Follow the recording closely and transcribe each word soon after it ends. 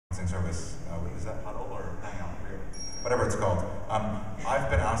service. Is that Huddle or Hangout? Whatever it's called. I've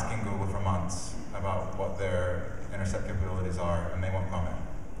been asking Google for months about what their intercept capabilities are, and they won't comment.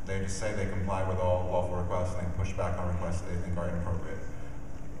 They just say they comply with all lawful requests, and they push back on requests they think are inappropriate.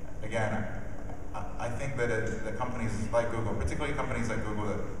 Again, I think that the companies like Google, particularly companies like Google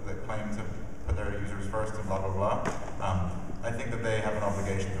that claim to put their users first and blah, blah, blah, I think that they have an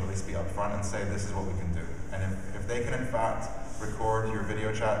obligation to at least be upfront and say this is what we can do. And if they can in fact record your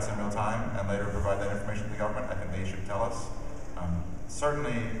video chats in real time and later provide that information to the government, I think they should tell us.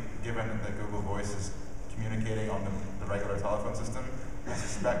 Certainly, given that Google Voice is communicating on the regular telephone system, I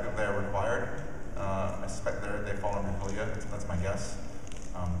suspect that they're required. I suspect they fall under CLIA, that's my guess.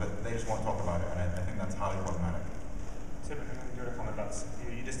 But they just won't talk about it, and I think that's highly problematic. Typically, when you do a comment about,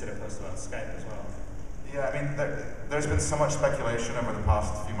 you just did a post about Skype as well. Yeah, I mean, there's been so much speculation over the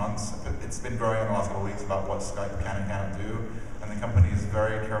past few months. It's been growing in the last couple of weeks about what Skype can and cannot do, and the company is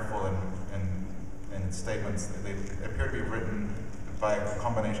very careful in its statements. They appear to be written by a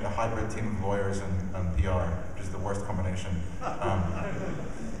combination, a hybrid team of lawyers and PR, which is the worst combination.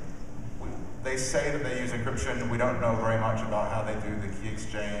 They say that they use encryption. We don't know very much about how they do the key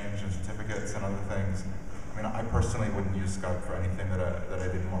exchange and certificates and other things. I mean, I personally wouldn't use Skype for anything that I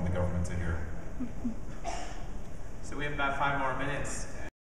didn't want the government to hear. So we have about 5 more minutes.